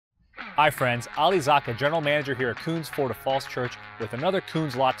Hi friends, Ali Zaka, General Manager here at Koons Ford of Falls Church with another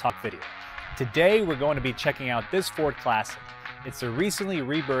Koons Lot Talk video. Today we're going to be checking out this Ford Classic. It's a recently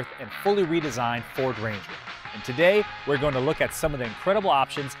rebirthed and fully redesigned Ford Ranger. And today we're going to look at some of the incredible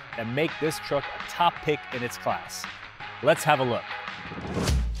options that make this truck a top pick in its class. Let's have a look.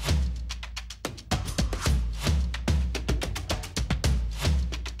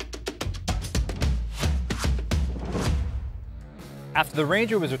 After the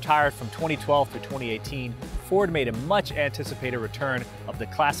Ranger was retired from 2012 to 2018, Ford made a much anticipated return of the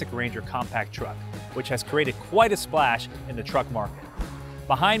classic Ranger compact truck, which has created quite a splash in the truck market.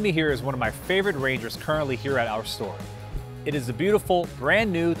 Behind me here is one of my favorite Rangers currently here at our store. It is a beautiful,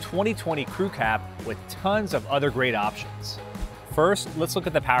 brand new 2020 crew cab with tons of other great options. First, let's look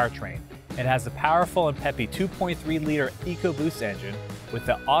at the powertrain. It has the powerful and peppy 2.3-liter EcoBoost engine with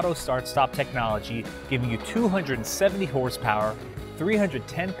the auto start-stop technology, giving you 270 horsepower,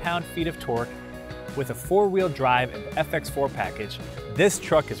 310 pound-feet of torque. With a four-wheel drive and FX4 package, this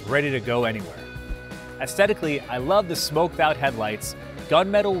truck is ready to go anywhere. Aesthetically, I love the smoked-out headlights,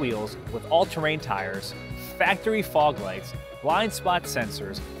 gunmetal wheels with all-terrain tires, factory fog lights, blind spot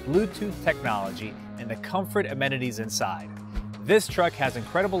sensors, Bluetooth technology, and the comfort amenities inside. This truck has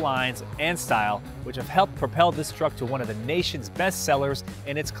incredible lines and style, which have helped propel this truck to one of the nation's best sellers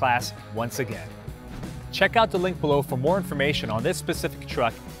in its class once again. Check out the link below for more information on this specific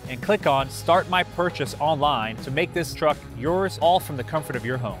truck and click on Start My Purchase online to make this truck yours, all from the comfort of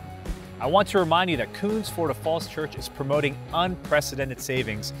your home. I want to remind you that Koons Ford of Falls Church is promoting unprecedented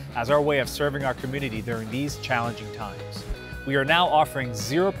savings as our way of serving our community during these challenging times. We are now offering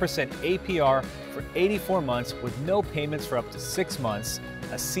 0% APR for 84 months with no payments for up to 6 months,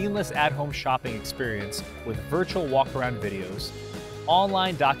 a seamless at-home shopping experience with virtual walk-around videos,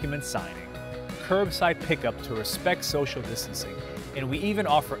 online document signing, curbside pickup to respect social distancing, and we even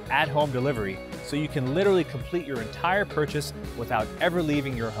offer at-home delivery so you can literally complete your entire purchase without ever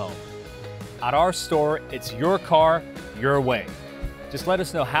leaving your home. At our store, it's your car, your way. Just let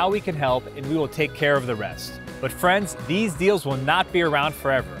us know how we can help and we will take care of the rest. But friends, these deals will not be around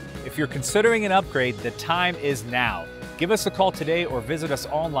forever. If you're considering an upgrade, the time is now. Give us a call today or visit us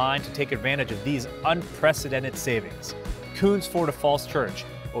online to take advantage of these unprecedented savings. Koons Ford of Falls Church,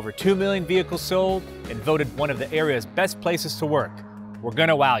 over 2 million vehicles sold and voted one of the area's best places to work. We're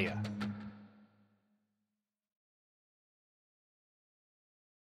gonna wow you.